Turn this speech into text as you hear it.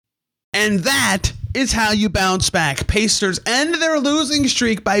And that is how you bounce back. Pacers end their losing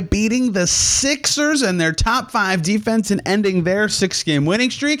streak by beating the Sixers and their top 5 defense and ending their 6-game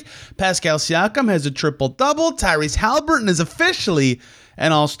winning streak. Pascal Siakam has a triple-double. Tyrese Haliburton is officially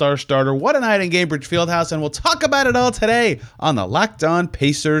an all-star starter. What a night in Gainbridge Fieldhouse, and we'll talk about it all today on the Locked On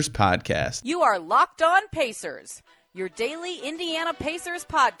Pacers podcast. You are Locked On Pacers, your daily Indiana Pacers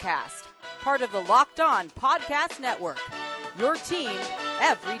podcast, part of the Locked On Podcast Network, your team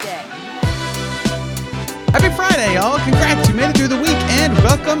every day. Happy Friday, y'all. Congrats, you made it through the week, and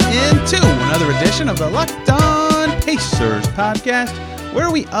welcome into another edition of the Locked On Pacers podcast,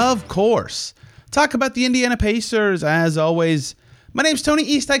 where we, of course, talk about the Indiana Pacers. As always, my name's Tony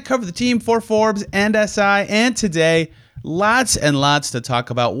East. I cover the team for Forbes and SI, and today, lots and lots to talk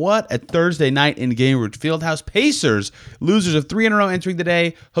about. What a Thursday night in Gainbridge Fieldhouse. Pacers, losers of 3 in a row entering the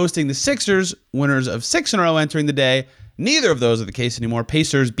day, hosting the Sixers, winners of 6 in a row entering the day. Neither of those are the case anymore.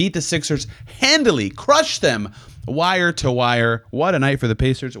 Pacers beat the Sixers handily, crushed them wire to wire. What a night for the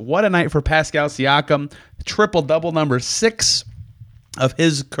Pacers. What a night for Pascal Siakam. Triple-double, number 6 of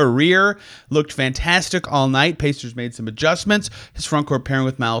his career. Looked fantastic all night. Pacers made some adjustments. His front court pairing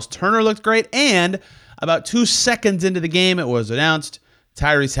with Miles Turner looked great. And about 2 seconds into the game, it was announced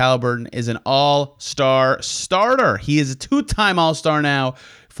Tyrese Haliburton is an all-star starter. He is a 2-time all-star now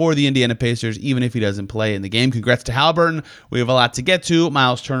for the Indiana Pacers, even if he doesn't play in the game. Congrats to Haliburton. We have a lot to get to.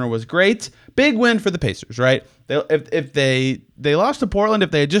 Miles Turner was great. Big win for the Pacers, right? If they lost to Portland,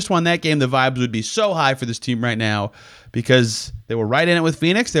 if they had just won that game, the vibes would be so high for this team right now because they were right in it with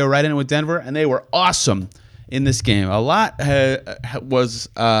Phoenix, they were right in it with Denver, and they were awesome in this game. A lot was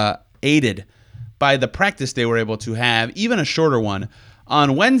aided by the practice they were able to have, even a shorter one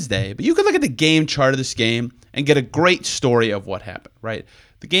on Wednesday. But you could look at the game chart of this game and get a great story of what happened, right?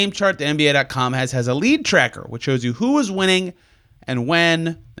 The game chart that NBA.com has a lead tracker, which shows you who was winning and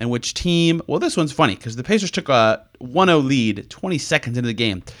when and which team. Well, this one's funny because the Pacers took a 1-0 lead 20 seconds into the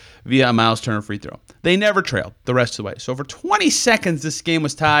game via a Miles Turner free throw. They never trailed the rest of the way. So for 20 seconds, this game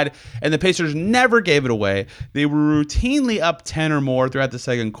was tied, and the Pacers never gave it away. They were routinely up 10 or more throughout the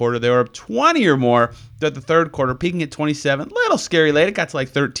second quarter. They were up 20 or more throughout the third quarter, peaking at 27. Little scary late. It got to like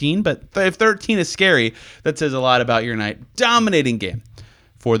 13, but if 13 is scary, that says a lot about your night. Dominating game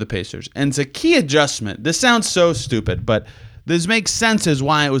for the Pacers. And it's a key adjustment. This sounds so stupid, but this makes sense as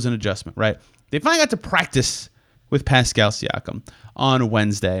why it was an adjustment, right? They finally got to practice with Pascal Siakam on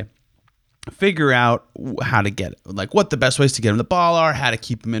Wednesday, figure out how to get it, like what the best ways to get him the ball are, how to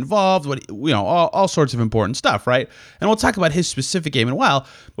keep him involved, all sorts of important stuff, right? And we'll talk about his specific game in a while,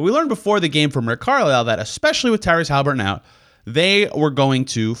 but we learned before the game from Rick Carlisle that especially with Tyrese Haliburton out, they were going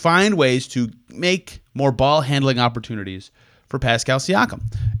to find ways to make more ball handling opportunities for Pascal Siakam.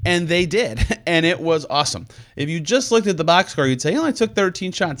 And they did. And it was awesome. If you just looked at the box score, you'd say he only took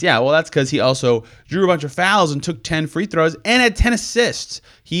 13 shots. Yeah, well, that's because he also drew a bunch of fouls and took 10 free throws and had 10 assists.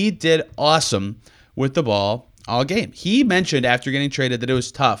 He did awesome with the ball all game. He mentioned after getting traded that it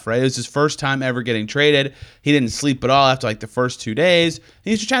was tough, right? It was his first time ever getting traded. He didn't sleep at all after like the first 2 days.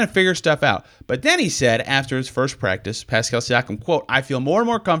 He was just trying to figure stuff out. But then he said after his first practice, Pascal Siakam, quote, "I feel more and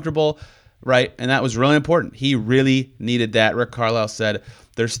more comfortable," right? And that was really important. He really needed that. Rick Carlisle said,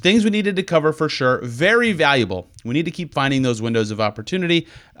 there's things we needed to cover for sure. Very valuable. We need to keep finding those windows of opportunity.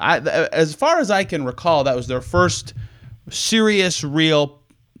 As far as I can recall, that was their first serious, real,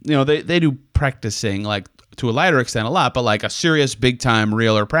 they do practicing like to a lighter extent a lot, but like a serious big time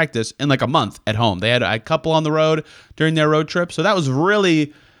realer practice in like a month at home. They had a couple on the road during their road trip. So that was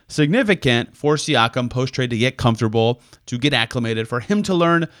really significant for Siakam post-trade to get comfortable, to get acclimated, for him to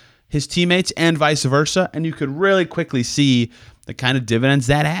learn his teammates and vice versa. And you could really quickly see the kind of dividends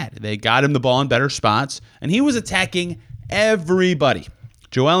that had. They got him the ball in better spots, and he was attacking everybody.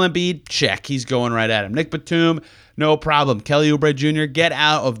 Joel Embiid, check. He's going right at him. Nick Batum, no problem. Kelly Oubre Jr., get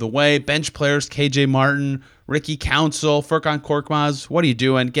out of the way. Bench players, KJ Martin, Ricky Council, Furkan Korkmaz, what are you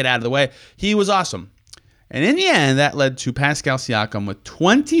doing? Get out of the way. He was awesome. And in the end, that led to Pascal Siakam with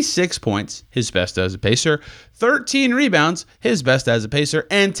 26 points, his best as a Pacer, 13 rebounds, his best as a Pacer,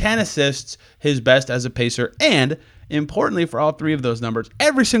 and 10 assists, his best as a Pacer. And importantly for all 3 of those numbers,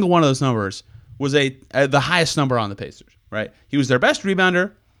 every single one of those numbers was the highest number on the Pacers, right? He was their best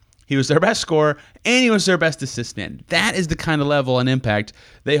rebounder, he was their best scorer, and he was their best assist man. That is the kind of level and impact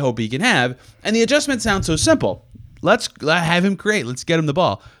they hope he can have. And the adjustment sounds so simple. Let's have him create. Let's get him the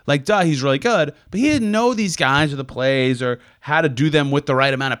ball. Like, duh, he's really good, but he didn't know these guys or the plays or how to do them with the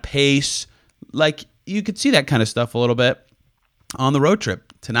right amount of pace. Like, you could see that kind of stuff a little bit on the road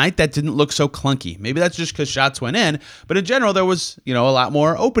trip. Tonight, that didn't look so clunky. Maybe that's just because shots went in, but in general, there was, a lot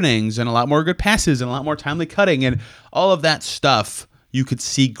more openings and a lot more good passes and a lot more timely cutting and all of that stuff you could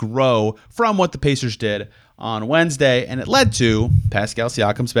see grow from what the Pacers did on Wednesday, and it led to Pascal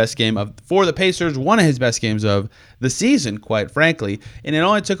Siakam's best game for the Pacers, one of his best games of the season, quite frankly, and it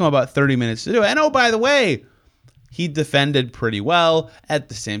only took him about 30 minutes to do it. And oh, by the way, he defended pretty well at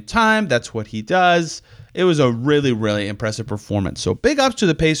the same time. That's what he does. It was a really, really impressive performance. So big ups to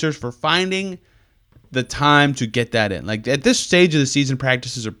the Pacers for finding the time to get that in. Like, at this stage of the season,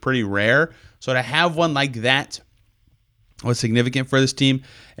 practices are pretty rare, so to have one like that was significant for this team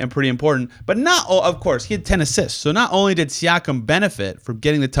and pretty important. But of course, he had 10 assists. So not only did Siakam benefit from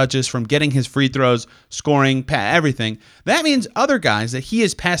getting the touches, from getting his free throws, scoring, everything, that means other guys that he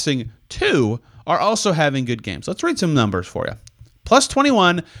is passing to are also having good games. Let's read some numbers for you. Plus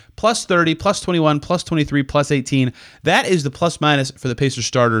 21, plus 30, plus 21, plus 23, plus 18. That is the plus minus for the Pacers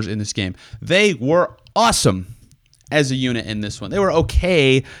starters in this game. They were awesome as a unit in this one. They were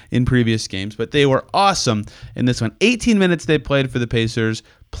okay in previous games, but they were awesome in this one. 18 minutes they played for the Pacers,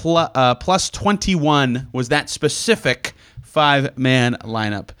 plus 21 was that specific five-man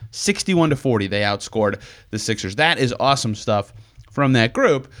lineup. 61-40, they outscored the Sixers. That is awesome stuff from that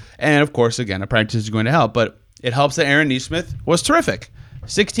group. And of course, again, a practice is going to help, but it helps that Aaron Nesmith was terrific.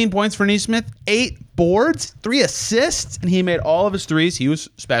 16 points for Nesmith, 8 boards, 3 assists, and he made all of his threes. He was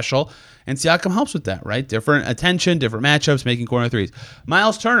special. And Siakam helps with that, right? Different attention, different matchups, making corner threes.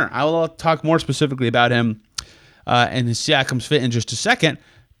 Miles Turner, I will talk more specifically about him and his Siakam's fit in just a second,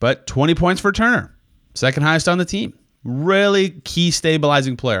 but 20 points for Turner, second highest on the team. Really key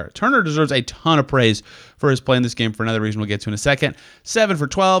stabilizing player. Turner deserves a ton of praise for his play in this game for another reason we'll get to in a second. 7 for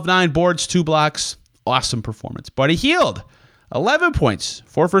 12, 9 boards, 2 blocks. Awesome performance. Buddy Hield, 11 points,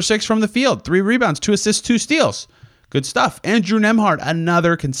 4 for 6 from the field, 3 rebounds, 2 assists, 2 steals. Good stuff. Andrew Nembhard,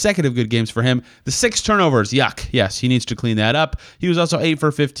 another consecutive good games for him. The 6 turnovers, yuck. Yes, he needs to clean that up. He was also 8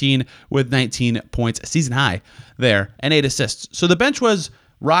 for 15 with 19 points, season high there, and 8 assists. So the bench was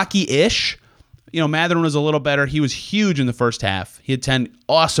rocky-ish. Mathurin was a little better. He was huge in the first half. He had 10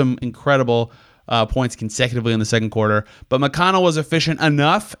 awesome, incredible points consecutively in the second quarter. But McConnell was efficient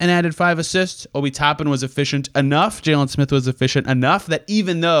enough and added 5 assists. Obi Toppin was efficient enough. Jalen Smith was efficient enough that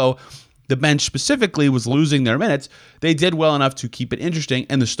even though the bench specifically was losing their minutes, they did well enough to keep it interesting,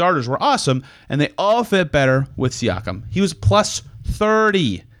 and the starters were awesome, and they all fit better with Siakam. He was plus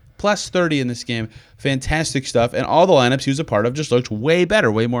 30 in this game. Fantastic stuff, and all the lineups he was a part of just looked way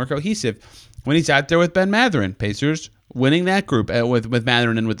better, way more cohesive. When he's out there with Ben Mathurin, Pacers winning that group with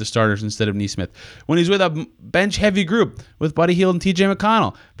Mathurin and with the starters instead of Nesmith. When he's with a bench-heavy group with Buddy Hield and TJ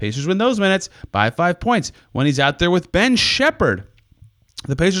McConnell, Pacers win those minutes by 5 points. When he's out there with Ben Shepherd,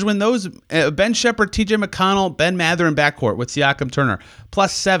 the Pacers win those. Ben Shepherd, TJ McConnell, Ben Mathurin backcourt with Siakam Turner,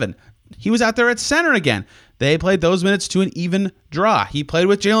 plus 7. He was out there at center again. They played those minutes to an even draw. He played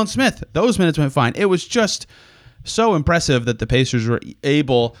with Jalen Smith. Those minutes went fine. It was just so impressive that the Pacers were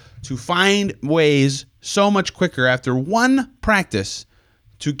able to find ways so much quicker after one practice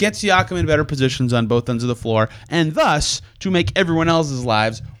to get Siakam in better positions on both ends of the floor, and thus to make everyone else's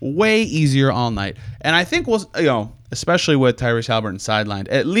lives way easier all night. And I think especially with Tyrese Haliburton sidelined,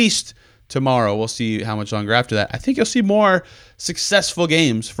 at least tomorrow, we'll see how much longer after that. I think you'll see more successful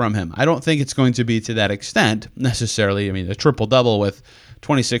games from him. I don't think it's going to be to that extent necessarily. I mean, a triple-double with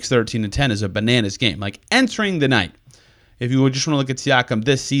 26, 13, and 10 is a bananas game. Like, entering the night, if you would just want to look at Siakam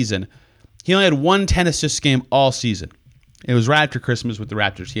this season, he only had one 10-assist game all season. It was right after Christmas with the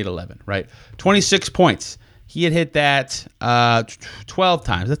Raptors. He had 11, right? 26 points. He had hit that 12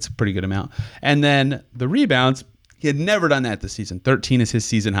 times. That's a pretty good amount. And then the rebounds, he had never done that this season. 13 is his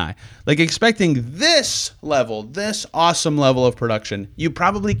season high. Like, expecting this level, this awesome level of production, you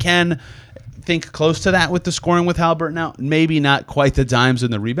probably can think close to that with the scoring with Haliburton now. Maybe not quite the dimes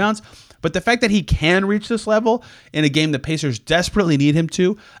and the rebounds, but the fact that he can reach this level in a game the Pacers desperately need him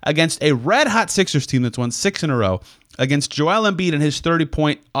to against a red-hot Sixers team that's won 6 in a row, against Joel Embiid and his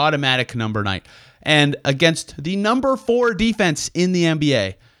 30-point automatic number night, and against the number 4 defense in the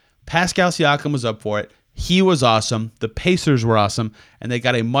NBA, Pascal Siakam was up for it. He was awesome. The Pacers were awesome, and they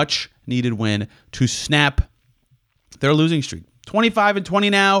got a much-needed win to snap their losing streak.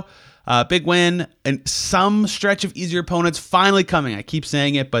 25-20 now. Big win, and some stretch of easier opponents finally coming. I keep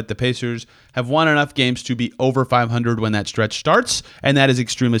saying it, but the Pacers have won enough games to be over 500 when that stretch starts, and that is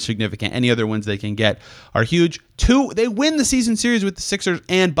extremely significant. Any other wins they can get are huge. 2, they win the season series with the Sixers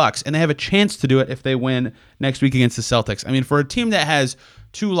and Bucks, and they have a chance to do it if they win next week against the Celtics. I mean, for a team that has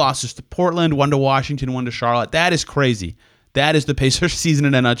 2 losses to Portland, 1 to Washington, 1 to Charlotte, that is crazy. That is the Pacers season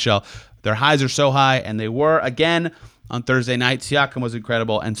in a nutshell. Their highs are so high, and they were, again, on Thursday night. Siakam was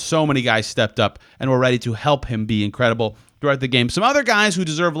incredible, and so many guys stepped up and were ready to help him be incredible. throughout the game. Some other guys who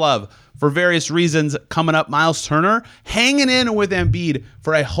deserve love for various reasons coming up. Myles Turner hanging in with Embiid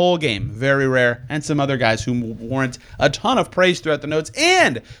for a whole game. Very rare. And some other guys who warrant a ton of praise throughout the notes.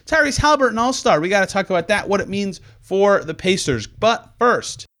 And Tyrese Haliburton All-Star. We got to talk about that, what it means for the Pacers. But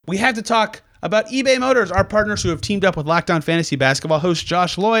first, we have to talk about eBay Motors, our partners who have teamed up with Locked On Fantasy Basketball host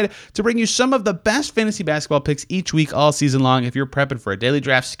Josh Lloyd to bring you some of the best fantasy basketball picks each week all season long. If you're prepping for a daily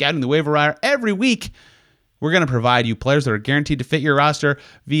draft, scouting the waiver wire every week, we're going to provide you players that are guaranteed to fit your roster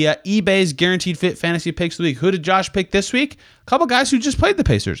via eBay's Guaranteed Fit Fantasy Picks of the Week. Who did Josh pick this week? A couple guys who just played the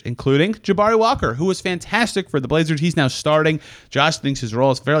Pacers, including Jabari Walker, who was fantastic for the Blazers. He's now starting. Josh thinks his role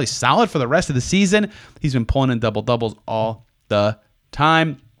is fairly solid for the rest of the season. He's been pulling in double-doubles all the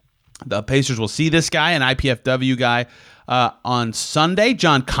time. The Pacers will see this guy, an IPFW guy, on Sunday.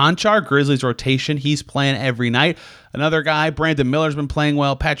 John Conchar, Grizzlies rotation. He's playing every night. Another guy, Brandon Miller's been playing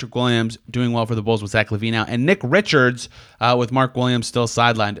well. Patrick Williams doing well for the Bulls with Zach LaVine out. And Nick Richards, with Mark Williams still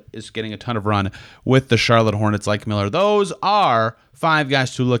sidelined, is getting a ton of run with the Charlotte Hornets like Miller. Those are 5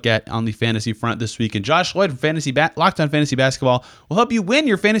 guys to look at on the fantasy front this week. And Josh Lloyd from Locked On Fantasy Basketball will help you win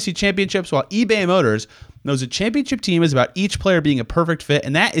your fantasy championships, while eBay Motors knows a championship team is about each player being a perfect fit,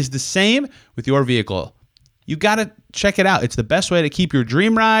 and that is the same with your vehicle. You got to check it out. It's the best way to keep your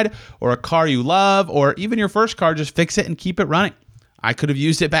dream ride or a car you love or even your first car. Just fix it and keep it running. I could have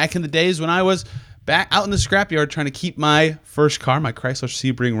used it back in the days when I was back out in the scrapyard trying to keep my first car, my Chrysler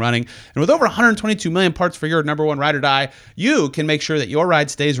Sebring, running. And with over 122 million parts for your number one ride or die, you can make sure that your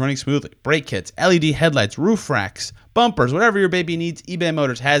ride stays running smoothly. Brake kits, LED headlights, roof racks, bumpers, whatever your baby needs, eBay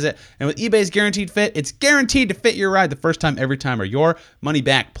Motors has it. And with eBay's Guaranteed Fit, it's guaranteed to fit your ride the first time, every time, or your money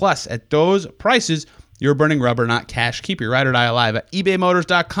back. Plus, at those prices, you're burning rubber, not cash. Keep your ride or die alive at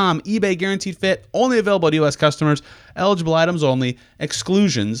ebaymotors.com. eBay Guaranteed Fit, only available to U.S. customers. Eligible items only.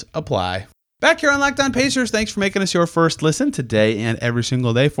 Exclusions apply. Back here on Locked On Pacers, thanks for making us your first listen today and every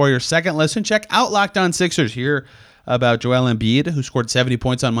single day. For your second listen, check out Locked On Sixers. Hear about Joel Embiid, who scored 70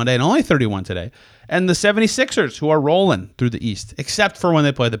 points on Monday and only 31 today, and the 76ers, who are rolling through the East, except for when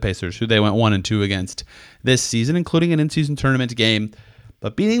they play the Pacers, who they went 1-2 against this season, including an in-season tournament game.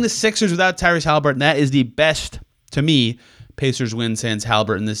 But beating the Sixers without Tyrese Haliburton, that is the best, to me, Pacers win sans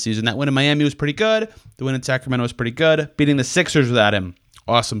Haliburton this season. That win in Miami was pretty good. The win in Sacramento was pretty good. Beating the Sixers without him,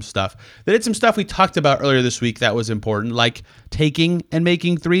 awesome stuff. They did some stuff we talked about earlier this week that was important, like taking and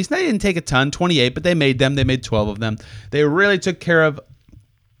making threes. They didn't take a ton, 28, but they made them. They made 12 of them. They really took care of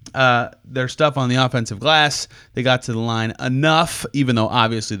their stuff on the offensive glass. They got to the line enough, even though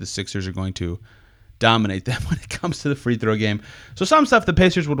obviously the Sixers are going to dominate them when it comes to the free throw game. So some stuff the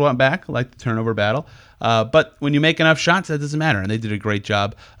Pacers would want back, like the turnover battle. But when you make enough shots, that doesn't matter. And they did a great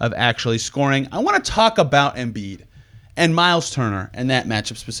job of actually scoring. I want to talk about Embiid and Myles Turner and that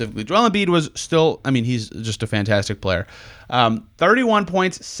matchup specifically. Joel Embiid was still, he's just a fantastic player. 31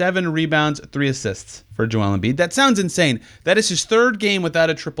 points, 7 rebounds, 3 assists for Joel Embiid. That sounds insane. That is his third game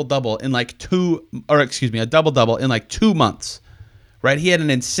without a triple-double in a double-double in 2 months. Right, he had an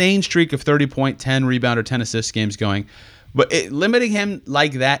insane streak of 30-point, 10 rebound, or 10 assist games going. But limiting him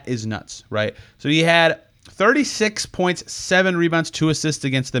like that is nuts, right? So he had 36 points, 7 rebounds, 2 assists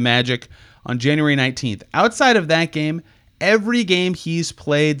against the Magic on January 19th. Outside of that game, every game he's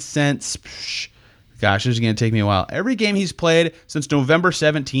played since, this is going to take me a while. Every game he's played since November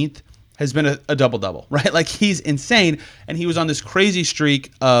 17th has been a double-double, right? Like, he's insane, and he was on this crazy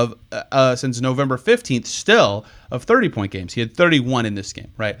streak of, since November 15th still, of 30-point games. He had 31 in this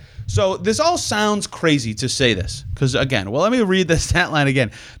game, right? So this all sounds crazy to say this, because again, let me read the stat line again.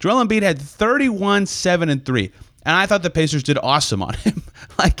 Joel Embiid had 31, 7, and 3, and I thought the Pacers did awesome on him.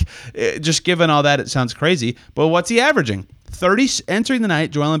 Just given all that, it sounds crazy, but what's he averaging? Entering the night,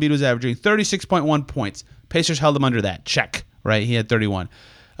 Joel Embiid was averaging 36.1 points. Pacers held him under that. Check, right? He had 31.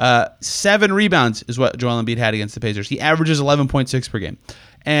 7 rebounds is what Joel Embiid had against the Pacers. He averages 11.6 per game.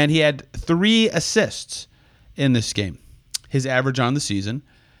 And he had 3 assists in this game. His average on the season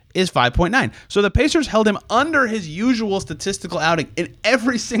is 5.9. So the Pacers held him under his usual statistical outing in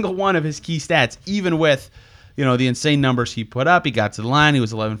every single one of his key stats, even with, the insane numbers he put up. He got to the line. He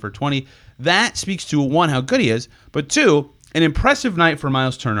was 11 for 20. That speaks to, 1, how good he is, but 2, an impressive night for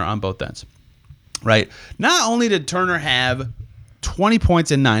Myles Turner on both ends, right? Not only did Turner have 20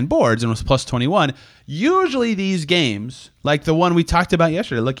 points and 9 boards and was plus 21. Usually these games, like the one we talked about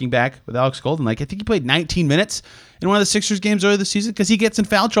yesterday, looking back with Alex Golden, I think he played 19 minutes in one of the Sixers games earlier this season because he gets in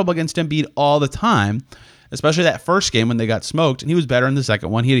foul trouble against Embiid all the time, especially that first game when they got smoked, and he was better in the second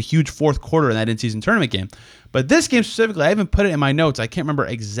one. He had a huge fourth quarter in that in-season tournament game. But this game specifically, I haven't put it in my notes. I can't remember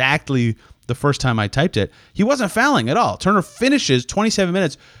exactly the first time I typed it. He wasn't fouling at all. Turner finishes 27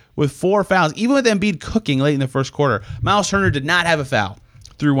 minutes with 4 fouls, even with Embiid cooking late in the first quarter. Miles Turner did not have a foul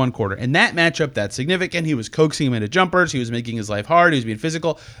through one quarter. In that matchup, that's significant. He was coaxing him into jumpers. He was making his life hard. He was being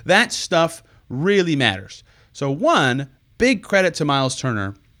physical. That stuff really matters. So one, big credit to Miles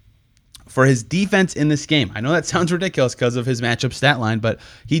Turner for his defense in this game. I know that sounds ridiculous because of his matchup stat line, but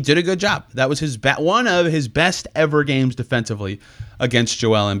he did a good job. That was one of his best ever games defensively against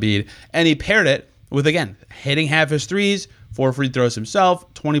Joel Embiid. And he paired it with, again, hitting half his threes, 4 free throws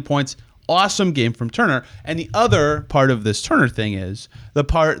himself, 20 points. Awesome game from Turner. And the other part of this Turner thing is the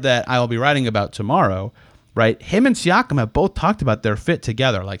part that I will be writing about tomorrow, right? Him and Siakam have both talked about their fit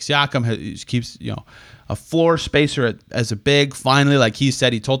together. Like Siakam keeps, a floor spacer as a big. Finally, like he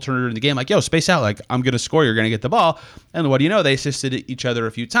said, he told Turner in the game, like, yo, space out. Like, I'm going to score. You're going to get the ball. And what do you know? They assisted each other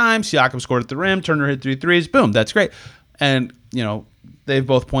a few times. Siakam scored at the rim. Turner hit 3 threes. Boom. That's great. And, they've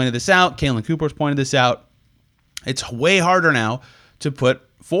both pointed this out. Kalen Cooper's pointed this out. It's way harder now to put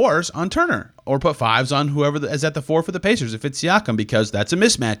 4s on Turner or put 5s on whoever is at the 4 for the Pacers if it's Siakam, because that's a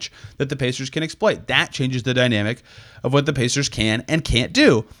mismatch that the Pacers can exploit. That changes the dynamic of what the Pacers can and can't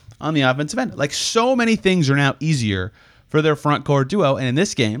do on the offensive end. Like, so many things are now easier for their front court duo, and in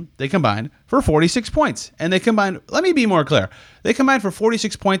this game, they combined for 46 points. And let me be more clear, they combined for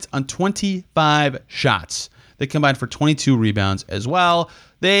 46 points on 25 shots. They combined for 22 rebounds as well.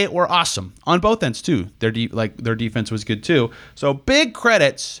 They were awesome on both ends too. Their defense was good too. So big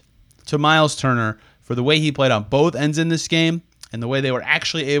credits to Miles Turner for the way he played on both ends in this game and the way they were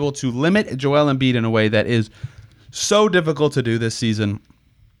actually able to limit Joel Embiid in a way that is so difficult to do this season,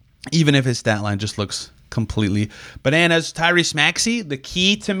 even if his stat line just looks completely bananas. Tyrese Maxey, the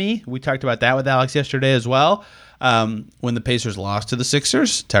key to me, we talked about that with Alex yesterday as well. When the Pacers lost to the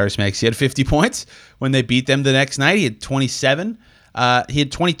Sixers, Tyrese Maxey had 50 points. When they beat them the next night, he had 27. He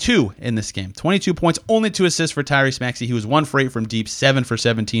had 22 in this game. 22 points, only 2 assists for Tyrese Maxey. He was 1 for 8 from deep, 7 for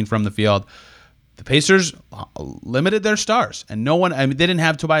 17 from the field. The Pacers limited their stars, and they didn't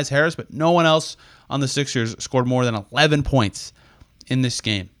have Tobias Harris, but no one else on the Sixers scored more than 11 points in this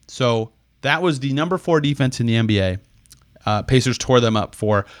game. So that was the number 4 defense in the NBA. Pacers tore them up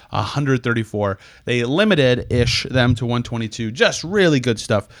for 134. They limited-ish them to 122. Just really good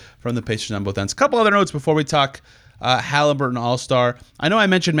stuff from the Pacers on both ends. A couple other notes before we talk Halliburton All-Star. I know I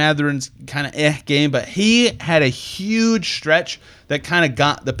mentioned Mathurin's kind of game, but he had a huge stretch that kind of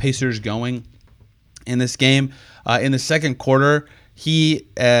got the Pacers going in this game. In the second quarter, he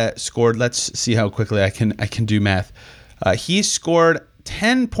scored, let's see how quickly I can do math. He scored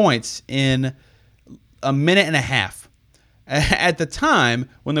 10 points in a minute and a half. At the time,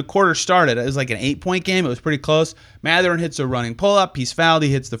 when the quarter started, it was like an 8-point game. It was pretty close. Mathurin hits a running pull-up. He's fouled. He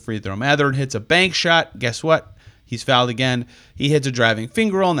hits the free throw. Mathurin hits a bank shot. Guess what? He's fouled again. He hits a driving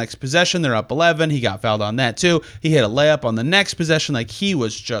finger roll next possession. They're up 11. He got fouled on that too. He hit a layup on the next possession. Like, he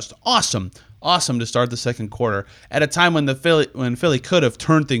was just awesome. Awesome to start the second quarter at a time when Philly could have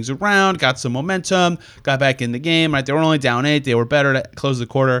turned things around, got some momentum, got back in the game. Right, they were only down 8. They were better to close the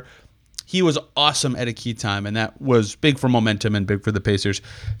quarter. He was awesome at a key time, and that was big for momentum and big for the Pacers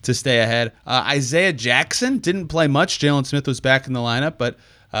to stay ahead. Isaiah Jackson didn't play much. Jalen Smith was back in the lineup, but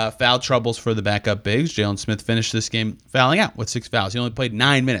foul troubles for the backup bigs. Jalen Smith finished this game fouling out with 6 fouls. He only played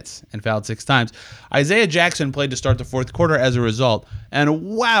 9 minutes and fouled 6 times. Isaiah Jackson played to start the fourth quarter as a result, and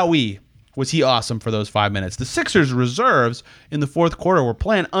wowee, was he awesome for those 5 minutes. The Sixers reserves in the fourth quarter were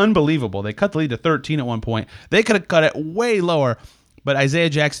playing unbelievable. They cut the lead to 13 at one point. They could have cut it way lower, but Isaiah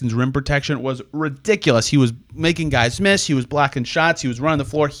Jackson's rim protection was ridiculous. He was making guys miss. He was blocking shots. He was running the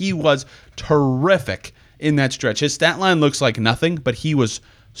floor. He was terrific in that stretch. His stat line looks like nothing, but he was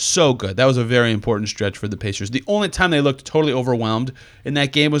so good. That was a very important stretch for the Pacers. The only time they looked totally overwhelmed in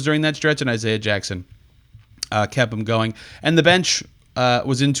that game was during that stretch, and Isaiah Jackson kept them going. And the bench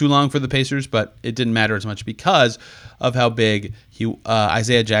was in too long for the Pacers, but it didn't matter as much because of how big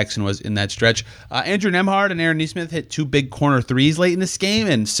Isaiah Jackson was in that stretch. Andrew Nembhard and Aaron Nesmith hit 2 big corner threes late in this game,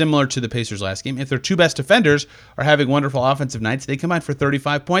 and similar to the Pacers last game, if their 2 best defenders are having wonderful offensive nights, they combine for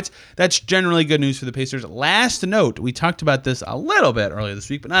 35 points. That's generally good news for the Pacers. Last note, we talked about this a little bit earlier this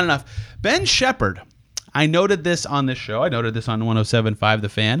week, but not enough. Ben Shepherd, I noted this on this show. I noted this on 107.5 The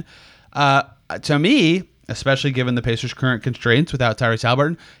Fan. To me, especially given the Pacers' current constraints without Tyrese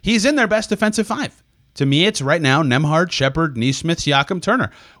Halliburton, he's in their best defensive 5. To me, it's right now Nembhard, Shepherd, Nesmith, Siakam,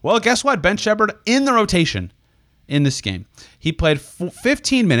 Turner. Well, guess what? Ben Shepherd in the rotation in this game. He played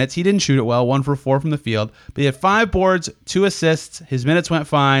 15 minutes. He didn't shoot it well, 1 for 4 from the field, but he had 5 boards, 2 assists. His minutes went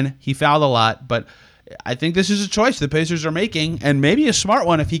fine. He fouled a lot, but I think this is a choice the Pacers are making, and maybe a smart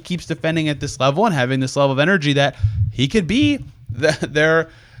one if he keeps defending at this level and having this level of energy that he could be their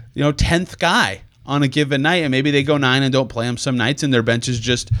 10th guy on a given night, and maybe they go 9 and don't play him some nights, and their bench is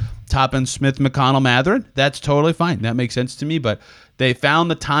just Toppin, Smith, McConnell, Mathurin. That's totally fine. That makes sense to me, but they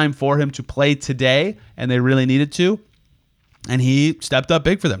found the time for him to play today, and they really needed to, and he stepped up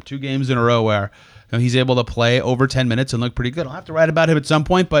big for them. 2 games in a row where he's able to play over 10 minutes and look pretty good. I'll have to write about him at some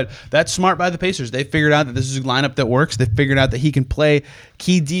point, but that's smart by the Pacers. They figured out that this is a lineup that works. They figured out that he can play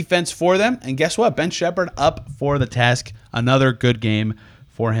key defense for them, and guess what? Ben Shepherd up for the task. Another good game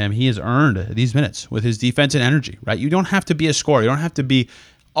for him. He has earned these minutes with his defense and energy, right? You don't have to be a scorer. You don't have to be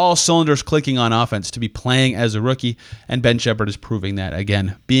all cylinders clicking on offense to be playing as a rookie, and Ben Shepherd is proving that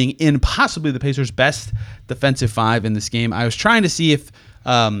again, being in possibly the Pacers' best defensive 5 in this game. I was trying to see if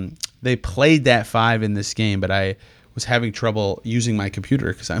they played that 5 in this game, but I was having trouble using my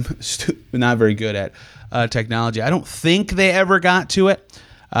computer because I'm not very good at technology. I don't think they ever got to it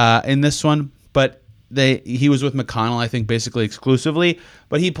in this one, but he was with McConnell, I think, basically exclusively,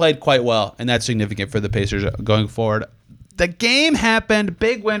 but he played quite well, and that's significant for the Pacers going forward. The game happened.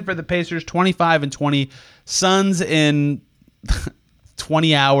 Big win for the Pacers, 25-20. Suns in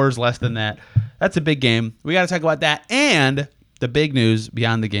 20 hours, less than that. That's a big game. We got to talk about that. And the big news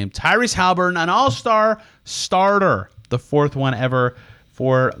beyond the game, Tyrese Haliburton, an all-star starter, the 4th one ever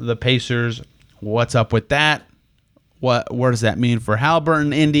for the Pacers. What's up with that? What does that mean for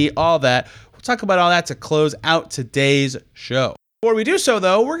Haliburton, Indy, all that? We'll talk about all that to close out today's show. Before we do so,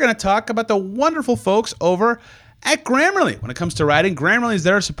 though, we're going to talk about the wonderful folks over at Grammarly. When it comes to writing, Grammarly is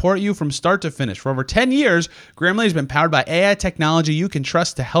there to support you from start to finish. For over 10 years, Grammarly has been powered by AI technology you can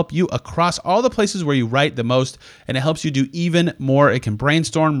trust to help you across all the places where you write the most, and it helps you do even more. It can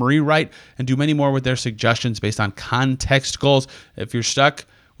brainstorm, rewrite, and do many more with their suggestions based on context goals. If you're stuck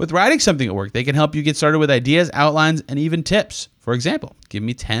with writing something at work, they can help you get started with ideas, outlines, and even tips. For example, give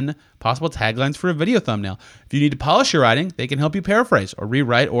me 10 possible taglines for a video thumbnail. If you need to polish your writing, they can help you paraphrase or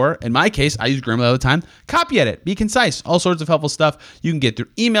rewrite, or in my case, I use Grammarly all the time, copy edit, be concise, all sorts of helpful stuff. You can get through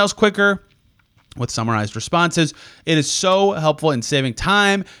emails quicker with summarized responses. It is so helpful in saving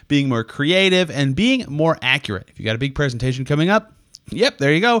time, being more creative, and being more accurate. If you got a big presentation coming up, yep,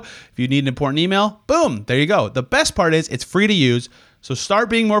 there you go. If you need an important email, boom, there you go. The best part is it's free to use, so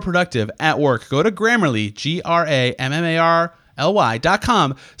start being more productive at work. Go to Grammarly,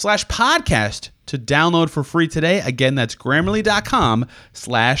 Grammarly.com/podcast to download for free today. Again, that's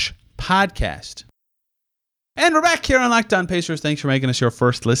Grammarly.com/podcast. And we're back here on Locked On Pacers. Thanks for making us your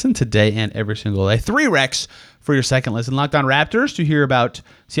first listen today and every single day. 3 recs for your second listen. Locked On Raptors to hear about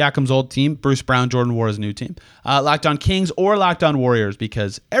Siakam's old team, Bruce Brown, Jordan Wara's new team. Locked On Kings or Locked On Warriors,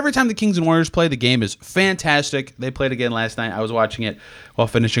 because every time the Kings and Warriors play, the game is fantastic. They played again last night. I was watching it while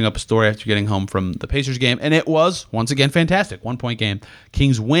finishing up a story after getting home from the Pacers game, and it was, once again, fantastic. 1-point game.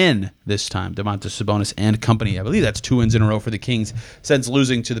 Kings win this time. Domantas Sabonis and company. I believe that's 2 wins in a row for the Kings since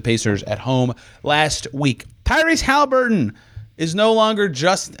losing to the Pacers at home last week. Tyrese Haliburton is no longer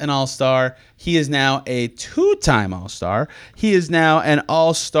just an all-star. He is now a 2-time all-star. He is now an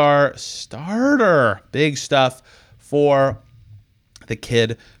all-star starter. Big stuff for the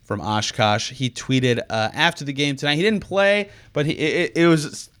kid from Oshkosh. He tweeted after the game tonight. He didn't play, but it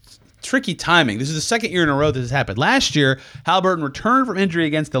was tricky timing. This is the second year in a row this has happened. Last year, Haliburton returned from injury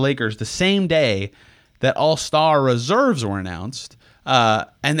against the Lakers the same day that all-star reserves were announced.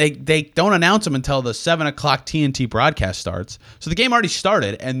 And they don't announce them until the 7 o'clock TNT broadcast starts. So the game already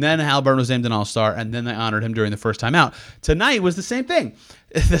started, and then Haliburton was named an all-star, and then they honored him during the first time out. Tonight was the same thing.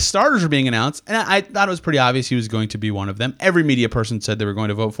 The starters were being announced, and I thought it was pretty obvious he was going to be one of them. Every media person said they were going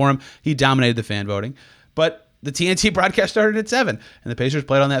to vote for him. He dominated the fan voting. But the TNT broadcast started at 7, and the Pacers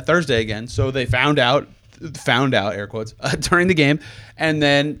played on that Thursday again. So they found out, air quotes, during the game. And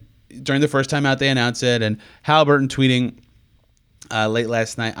then during the first time out, they announced it, and Haliburton tweeting late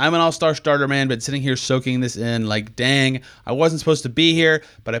last night, "I'm an all-star starter, man, but sitting here soaking this in like, dang, I wasn't supposed to be here,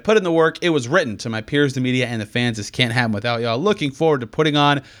 but I put in the work. It was written to my peers, the media, and the fans. This can't happen without y'all. Looking forward to putting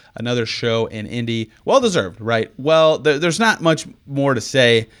on another show in Indy." Well-deserved, right? Well, there's not much more to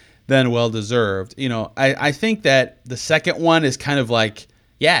say than well-deserved. You know, I think that the second one is kind of like,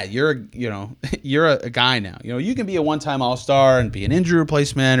 yeah, you're a guy now. You know, you can be a one-time all-star and be an injury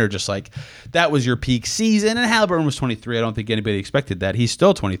replacement, or just like that was your peak season. And Haliburton was 23. I don't think anybody expected that. He's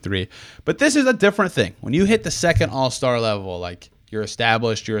still 23. But this is a different thing. When you hit the second all-star level, like you're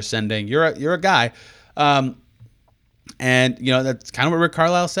established, you're ascending, you're a guy. And, you know, that's kind of what Rick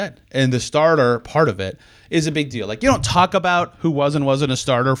Carlisle said. And the starter part of it is a big deal. Like, you don't talk about who was and wasn't a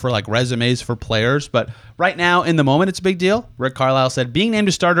starter for, like, resumes for players. But right now, in the moment, it's a big deal. Rick Carlisle said, being named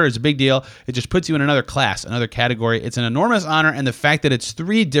a starter is a big deal. It just puts you in another class, another category. It's an enormous honor. And the fact that it's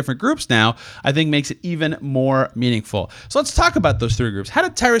 3 different groups now, I think makes it even more meaningful. So let's talk about those 3 groups. How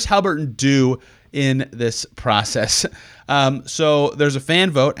did Tyrese Haliburton do in this process. So there's a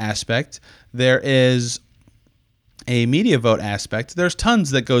fan vote aspect. There is a media vote aspect. There's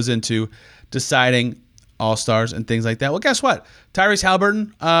tons that goes into deciding all-stars and things like that. Well, guess what? Tyrese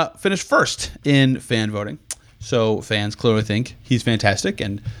Halliburton finished first in fan voting. So fans clearly think he's fantastic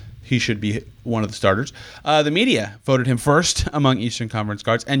and he should be one of the starters. The media voted him first among Eastern Conference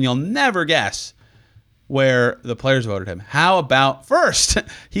guards, and you'll never guess where the players voted him. How about first?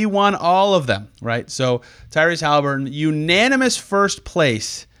 He won all of them, right? So Tyrese Halliburton, unanimous first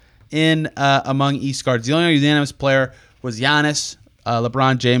place in among East guards. The only unanimous player was Giannis.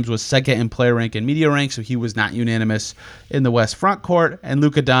 LeBron James was second in player rank and media rank, so he was not unanimous in the West front court. And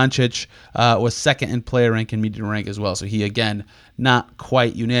Luka Doncic was second in player rank and media rank as well, so he, again, not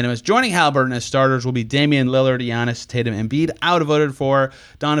quite unanimous. Joining Halliburton as starters will be Damian Lillard, Giannis, Tatum, Embiid. Outvoted for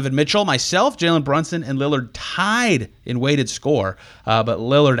Donovan Mitchell, myself, Jalen Brunson, and Lillard tied in weighted score, but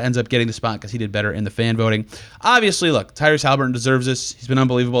Lillard ends up getting the spot because he did better in the fan voting. Obviously, look, Tyrese Halliburton deserves this. He's been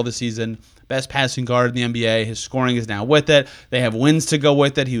unbelievable this season. Best passing guard in the NBA. His scoring is now with it. They have wins to go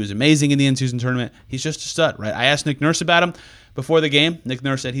with it. He was amazing in the in-season tournament. He's just a stud, right? I asked Nick Nurse about him before the game. Nick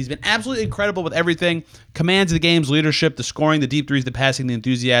Nurse said he's been absolutely incredible with everything. Commands the game's leadership, the scoring, the deep threes, the passing, the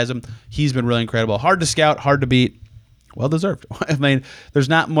enthusiasm. He's been really incredible. Hard to scout, hard to beat. Well deserved. I mean, there's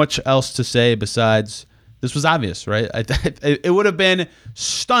not much else to say besides this was obvious, right? It would have been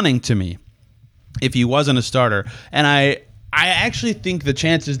stunning to me if he wasn't a starter. And I actually think the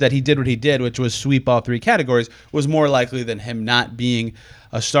chances that he did what he did, which was sweep all three categories, was more likely than him not being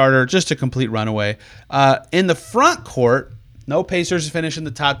a starter, just a complete runaway. In the front court, no Pacers finish in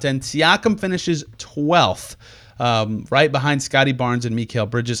the top 10. Siakam finishes 12th, right behind Scotty Barnes and Mikal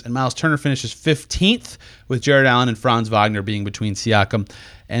Bridges, and Miles Turner finishes 15th, with Jared Allen and Franz Wagner being between Siakam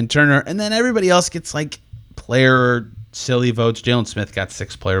and Turner. And then everybody else gets like player silly votes. Jalen Smith got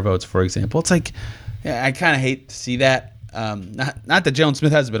 6 player votes, for example. It's like, yeah, I kind of hate to see that. Not that Jalen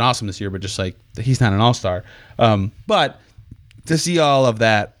Smith hasn't been awesome this year, but just like he's not an all-star. But to see all of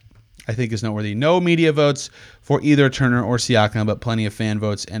that, I think is noteworthy. No media votes for either Turner or Siakam, but plenty of fan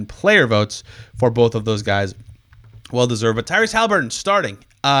votes and player votes for both of those guys. Well deserved. But Tyrese Halliburton starting,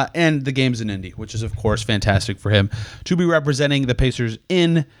 and the game's in Indy, which is, of course, fantastic for him to be representing the Pacers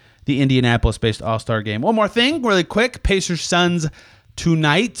in the Indianapolis-based All-Star game. One more thing, really quick. Pacers-Suns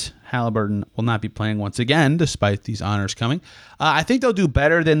tonight. Halliburton will not be playing once again, despite these honors coming. I think they'll do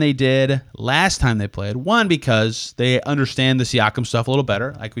better than they did last time they played. One, because they understand the Siakam stuff a little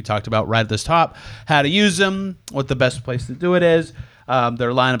better, like we talked about right at this top, how to use them, what the best place to do it is.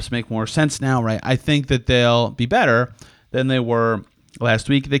 Their lineups make more sense now, right? I think that they'll be better than they were last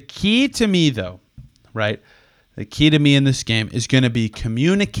week. The key to me, though, right? The key to me in this game is going to be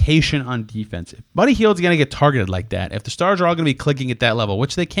communication on defense. If Buddy Hield's going to get targeted like that, if the stars are all going to be clicking at that level,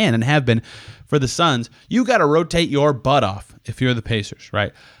 which they can and have been for the Suns, you got to rotate your butt off if you're the Pacers,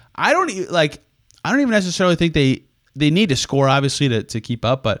 right? I don't even necessarily think they need to score, obviously, to keep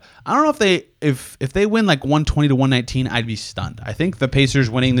up, but I don't know if they win like 120 to 119, I'd be stunned. I think the Pacers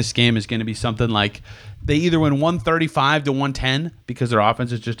winning this game is going to be something like they either win 135 to 110 because their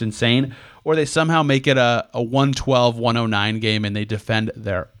offense is just insane, or they somehow make it a 112-109 game and they defend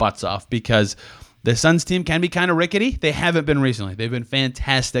their butts off, because the Suns team can be kind of rickety. They haven't been recently. They've been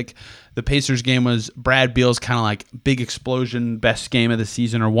fantastic. The Pacers game was Brad Beal's kind of like big explosion, best game of the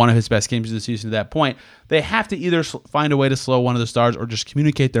season, or one of his best games of the season to that point. They have to either find a way to slow one of the stars or just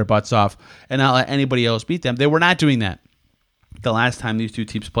communicate their butts off and not let anybody else beat them. They were not doing that the last time these two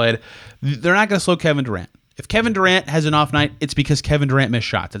teams played. They're not going to slow Kevin Durant. If Kevin Durant has an off night, it's because Kevin Durant missed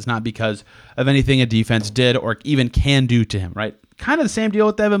shots. It's not because of anything a defense did or even can do to him, right? Kind of the same deal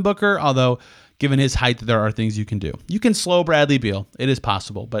with Devin Booker, although given his height, there are things you can do. You can slow Bradley Beal. It is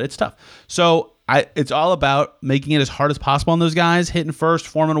possible, but it's tough. So it's all about making it as hard as possible on those guys, hitting first,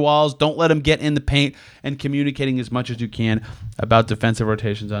 forming walls. Don't let them get in the paint, and communicating as much as you can about defensive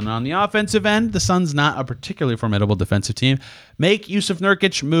rotations. And on the offensive end, the Suns not a particularly formidable defensive team. Make Yusuf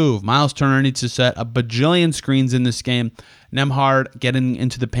Nurkic move. Miles Turner needs to set a bajillion screens in this game. Nembhard getting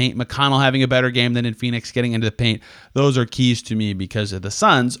into the paint. McConnell having a better game than in Phoenix getting into the paint. Those are keys to me because of the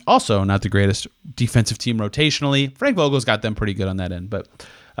Suns. Also, not the greatest defensive team rotationally. Frank Vogel's got them pretty good on that end, but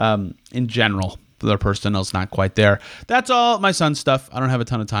in general, their personnel's not quite there. That's all my Suns stuff. I don't have a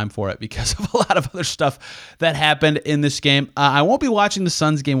ton of time for it because of a lot of other stuff that happened in this game. I won't be watching the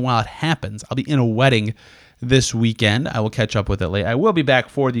Suns game while it happens. I'll be in a wedding this weekend. I will catch up with it late. I will be back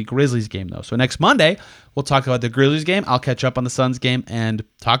for the Grizzlies game, though. So next Monday, we'll talk about the Grizzlies game. I'll catch up on the Suns game and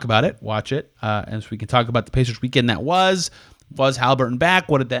talk about it, watch it, and so we can talk about the Pacers weekend that was. Was Halliburton back?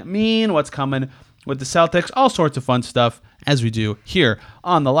 What did that mean? What's coming with the Celtics, all sorts of fun stuff as we do here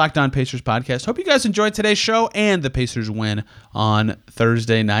on the Locked On Pacers podcast. Hope you guys enjoyed today's show and the Pacers win on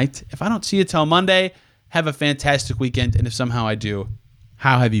Thursday night. If I don't see you till Monday, have a fantastic weekend. And if somehow I do,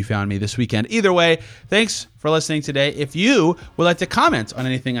 how have you found me this weekend? Either way, thanks for listening today. If you would like to comment on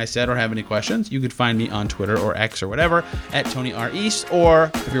anything I said or have any questions, you could find me on Twitter or X or whatever at Tony R. East. Or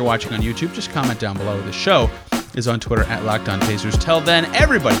if you're watching on YouTube, just comment down below. The show is on Twitter at Locked On Pacers. Till then,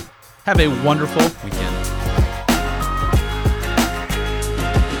 everybody, have a wonderful weekend.